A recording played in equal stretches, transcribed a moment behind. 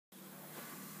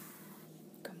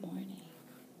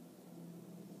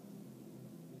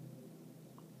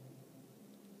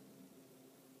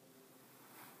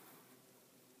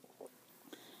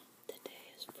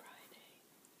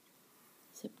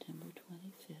September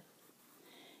 25th,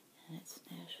 and it's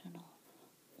National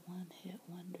One Hit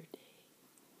Wonder Day.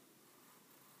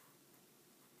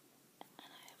 And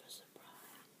I have a surprise.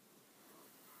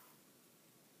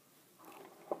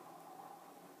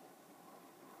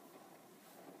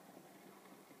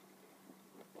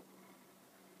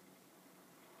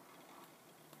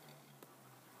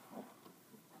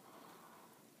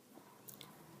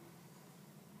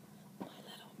 My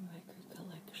little record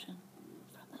collection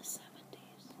from the 70s.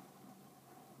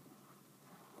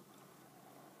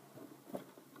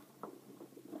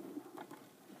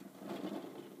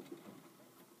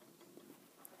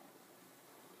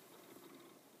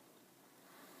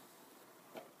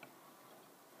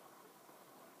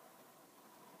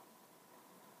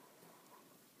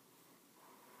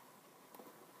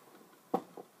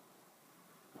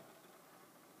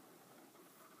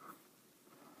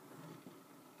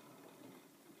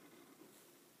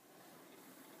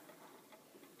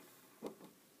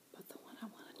 But the one I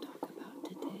want to talk about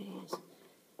today is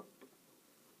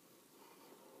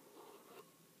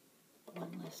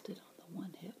one listed on the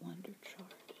One Hit Wonder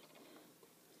chart.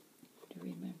 Do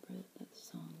you remember that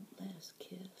song, Last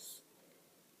Kiss?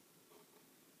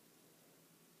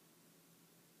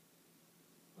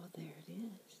 Well, there it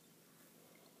is.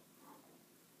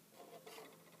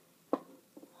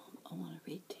 I want to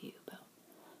read to you about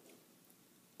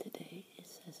today. It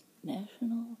says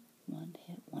National One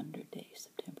Hit Wonder Day,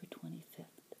 September 25th.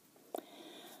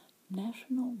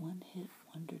 National One Hit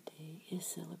Wonder Day is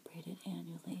celebrated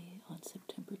annually on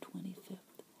September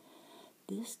 25th.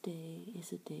 This day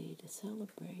is a day to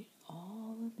celebrate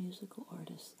all the musical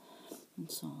artists and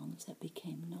songs that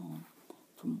became known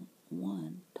from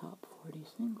one top 40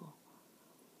 single.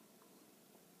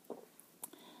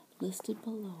 Listed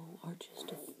below are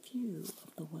just a few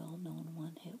of the well-known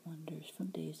one-hit wonders from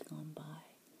days gone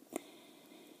by.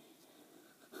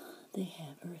 They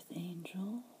have Earth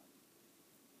Angel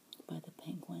by the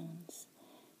Penguins,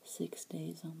 6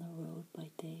 Days on the Road by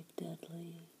Dave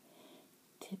Dudley,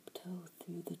 Tiptoe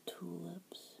Through the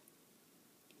Tulips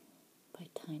by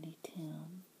Tiny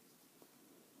Tim,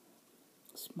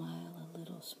 Smile a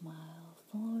Little Smile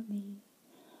for Me,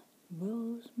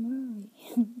 Rosemary,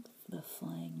 The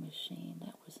Flying Machine,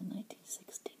 that was in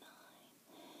 1969.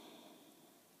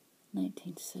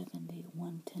 1970,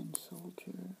 110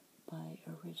 Soldier by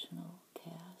Original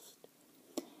Cast.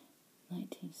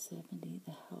 1970,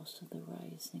 The House of the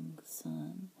Rising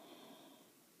Sun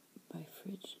by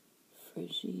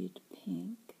Frigid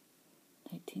Pink.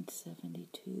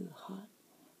 1972, Hot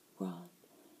Rod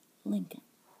Lincoln.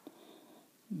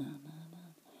 Na Na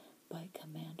Na by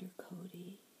Commander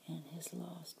Cody and his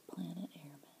Lost Planet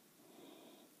Airmen.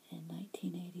 In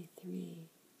 1983,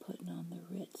 Putting on the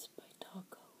Ritz by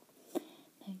Taco.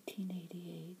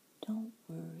 1988, Don't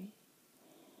Worry,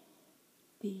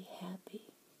 Be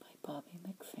Happy by Bobby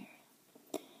McFerrin.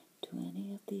 Do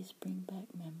any of these bring back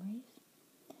memories?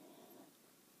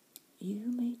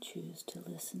 You may choose to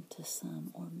listen to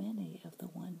some or many of the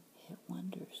one-hit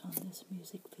wonders on this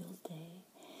music-filled day.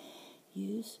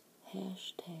 Use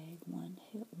hashtag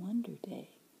 #OneHitWonderDay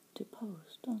to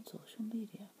post on social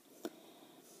media.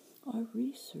 Our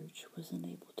research was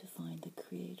unable to find the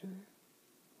creator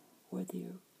or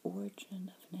the origin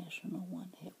of National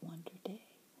One Hit Wonder Day,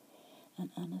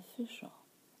 an unofficial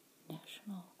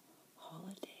national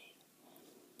holiday.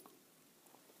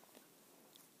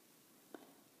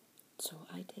 So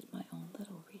I did my own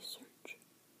little research,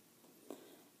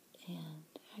 and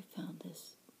I found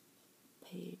this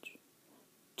page,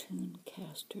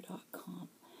 tunecaster.com,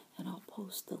 and I'll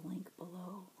post the link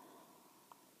below.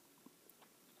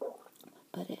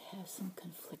 But it has some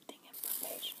conflicting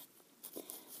information.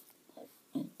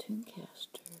 In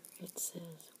Tunecaster, it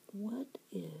says, what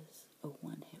is a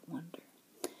one-hit wonder?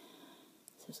 It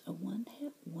says, a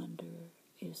one-hit wonder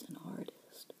is an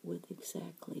artist with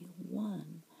exactly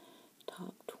one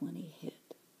top 20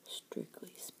 hit,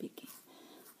 strictly speaking.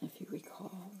 If you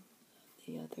recall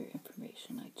the other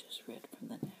information I just read from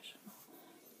the National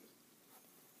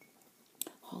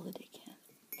Holiday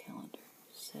Calendar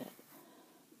said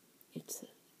it's a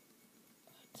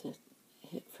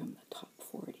hit from the top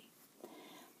 40.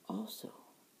 Also,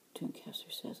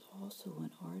 Tunecaster says also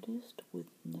an artist with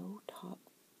no top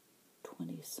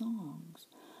 20 songs,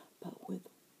 but with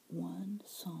one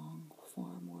song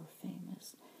far more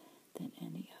famous than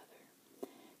any other.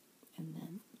 And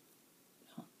then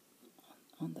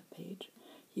on the page,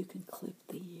 you can click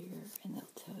the year and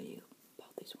they'll tell you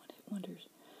about these one-hit wonders,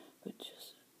 but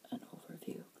just an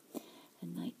overview.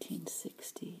 In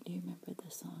 1960, do you remember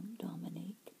the song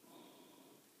Dominique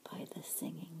by the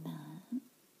Singing Nun?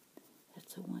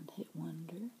 That's a one-hit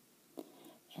wonder.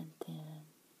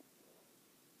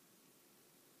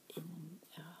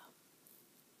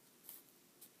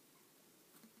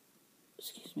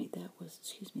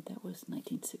 that was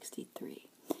 1963.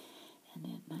 And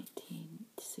in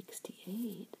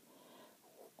 1968,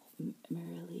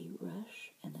 Mary Lee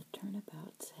Rush and the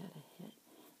Turnabouts had a hit,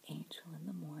 Angel in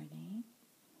the Morning,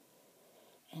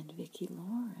 and Vicki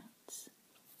Lawrence,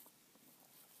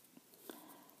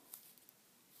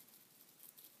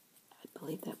 I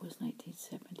believe that was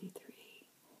 1973,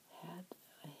 had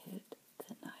a hit,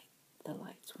 The Night the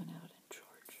Lights Went Out in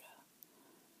Georgia.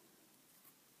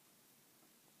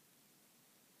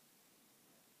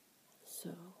 So,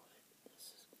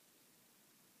 this is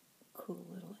a cool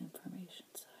little information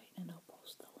site, and I'll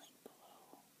post the link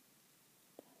below.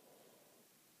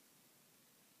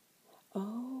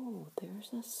 Oh,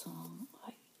 there's a song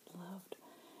I loved.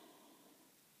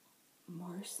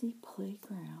 Marcy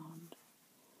Playground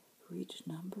reached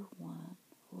number 1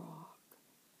 rock,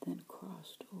 then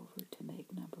crossed over to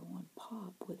make number 1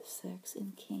 pop with Sex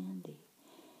and Candy.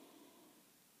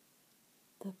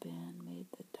 The band made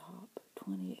the top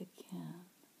 20 again,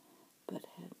 but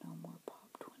had no more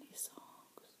pop 20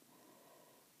 songs.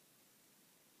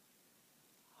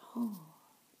 Oh,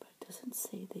 but it doesn't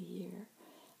say the year.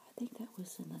 I think that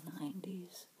was in the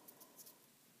 90s.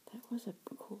 That was a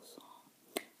cool song.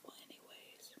 Well,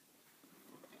 anyways,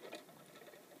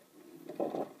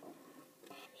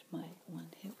 here's my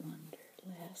one-hit wonder,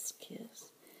 Last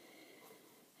Kiss.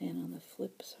 And on the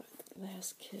flip side,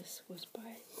 Last Kiss was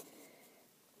by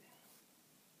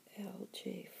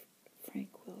L.J. Frank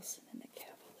Wilson and the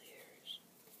Cavaliers.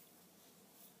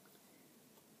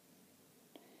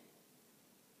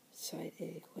 Side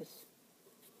A was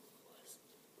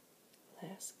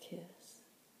Last Kiss,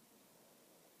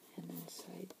 and then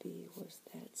side B was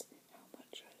That's How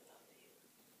Much I Love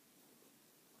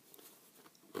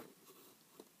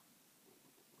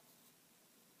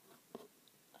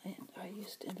You. And I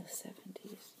used in the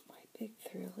 70s, my big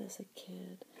thrill as a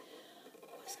kid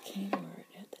was Kmart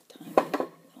at the time. The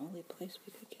only place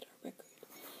we could get our record.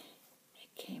 At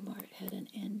Kmart had an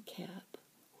end cap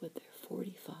with their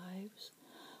 45s.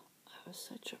 I was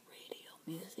such a radio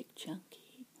music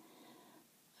junkie.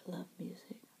 I love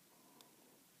music.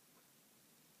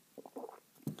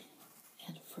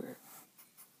 And for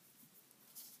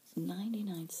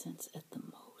 99 cents at the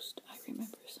most, I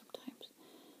remember sometimes,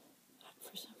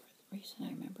 for some reason, I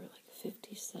remember like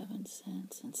 57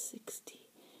 cents and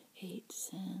 68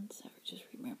 cents. I just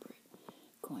remember it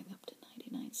going up to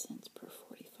 99 cents per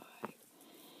 45.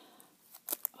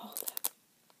 Oh,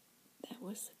 that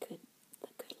was the good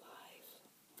life.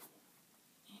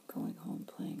 And going home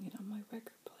playing it on my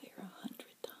record player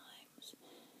 100 times.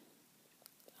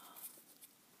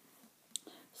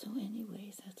 So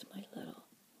anyways, that's my little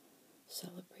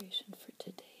celebration for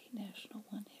today, National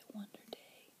One Hit Wonder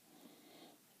Day.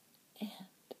 And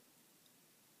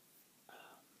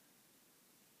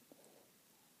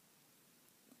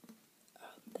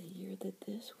the year that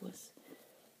this was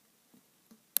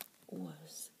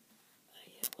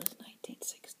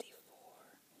 1964,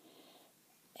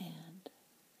 and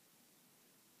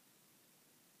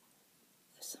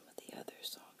some of the other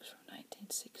songs from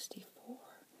 1964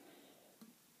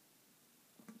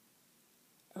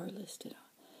 are listed on.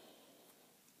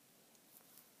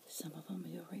 Some of them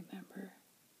you'll remember.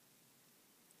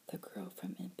 The Girl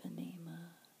from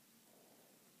Ipanema,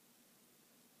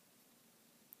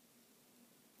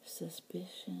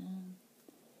 Suspicion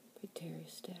by Terry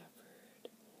Stafford,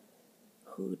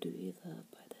 Who Do You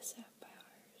Love by the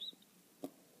Sapphires,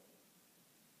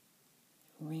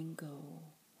 Ringo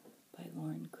by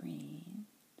Lorne Green,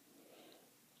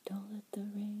 Don't Let the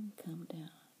Rain Come Down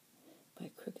by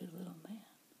Crooked Little Man,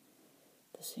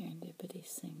 the Serendipity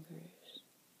Singers,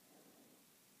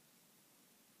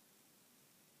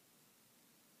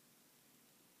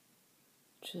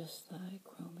 Just Like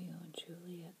Romeo and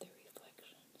Juliet, The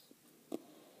Reflections,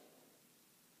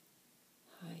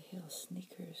 High Heel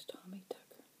Sneakers, Tommy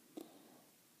Tucker,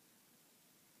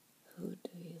 Who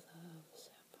Do You Love,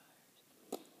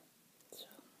 Sapphires. So,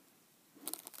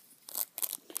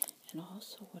 and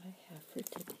also what I have for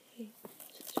today,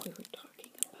 since we were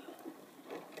talking about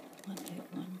one-hit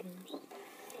wonders,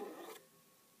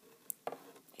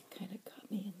 it kind of got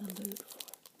me in the mood for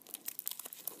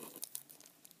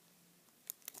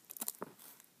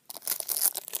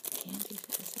candies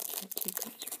as a kid. Do you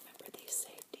guys remember these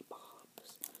safety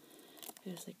pops?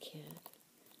 As a kid,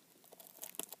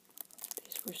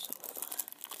 these were so fun.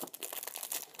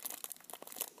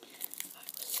 I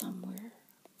was somewhere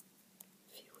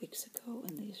a few weeks ago,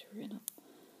 and these were in a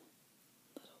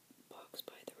little box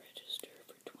by the register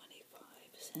for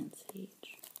 25 cents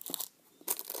each.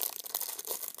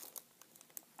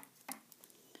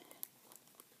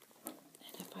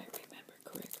 And if I remember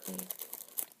correctly,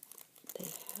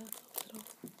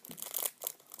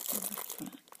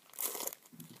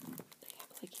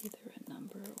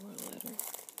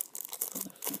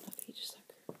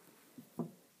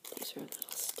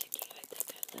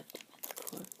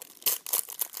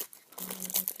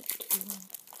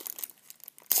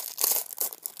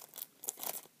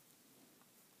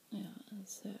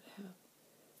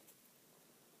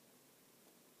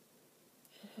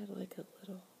 like a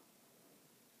little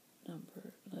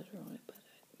number letter on it, but I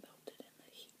melted in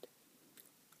the heat.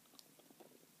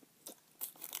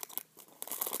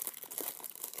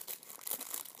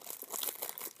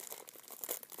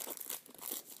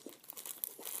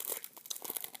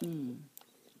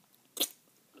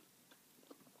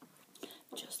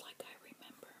 Just like I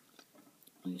remember.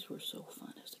 These were so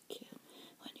fun as a kid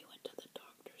when you went to the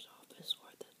doctor's office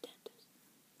or the dentist.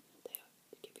 They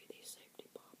would give you these safety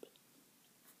pops.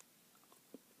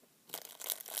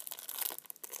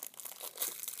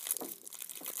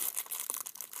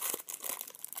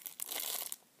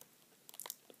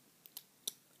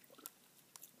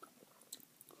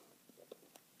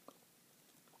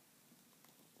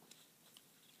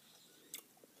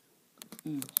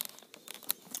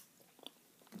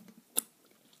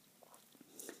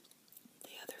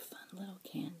 The other fun little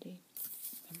candy.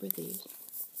 Remember these?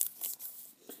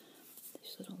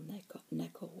 These little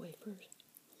Necco wafers.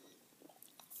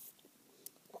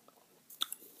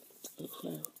 So,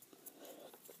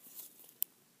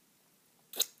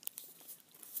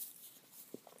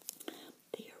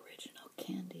 the original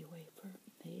candy wafer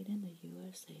made in the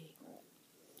USA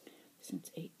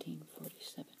since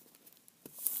 1847.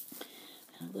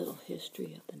 And a little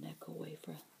history of the Necco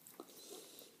wafer.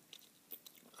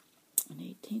 In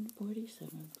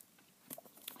 1847,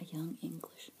 a young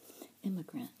English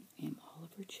immigrant named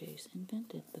Oliver Chase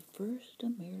invented the first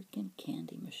American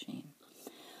candy machine,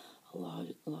 a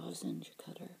lozenge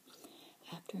cutter.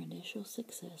 After initial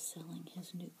success selling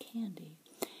his new candy,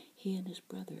 he and his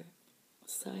brother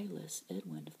Silas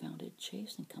Edwin founded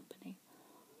Chase and Company,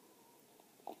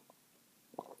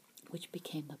 which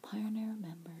became the pioneer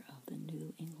member of the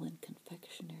New England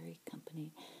Confectionery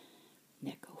Company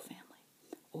Necco family.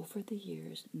 Over the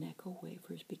years, Necco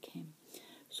wafers became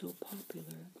so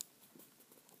popular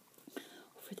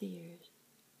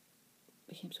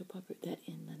that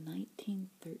in the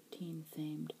 1913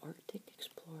 famed Arctic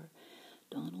explorer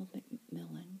Donald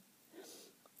Macmillan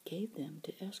gave them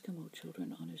to Eskimo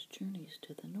children on his journeys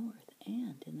to the north,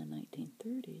 and in the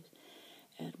 1930s,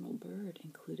 Admiral Byrd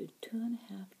included 2.5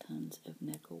 tons of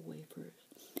Necco wafers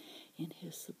in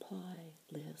his supply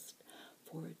list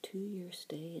for a 2-year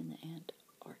stay in the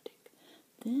Antarctic.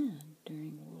 Then,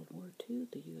 during World War II,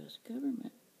 the U.S.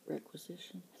 government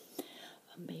requisitioned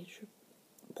a major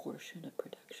portion of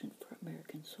production for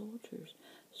American soldiers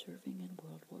serving in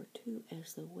World War II,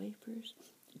 as the wafers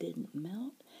didn't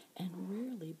melt and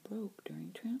rarely broke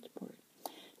during transport.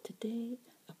 Today,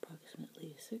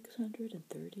 approximately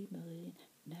 630 million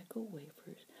Necco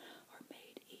wafers are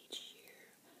made each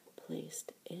year.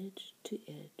 Placed edge to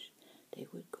edge, they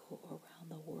would go around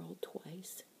the world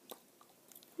twice.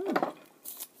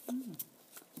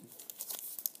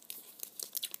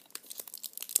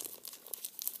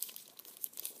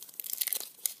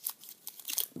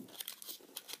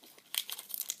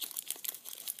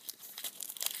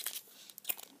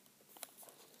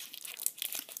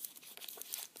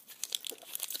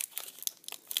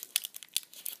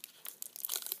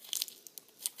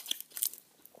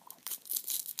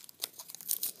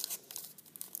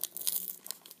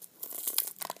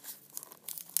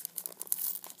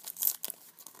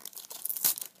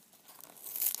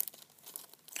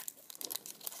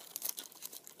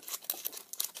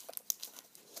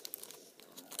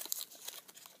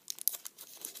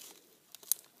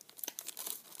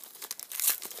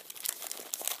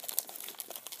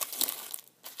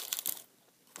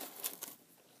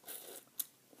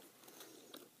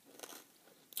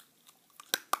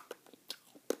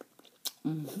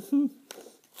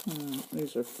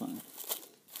 These are fun.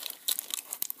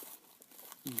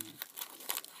 These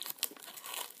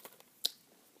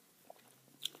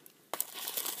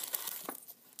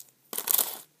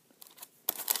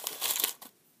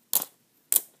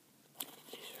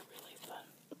are really fun.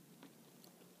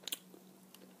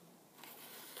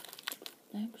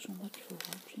 Thanks so much for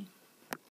watching.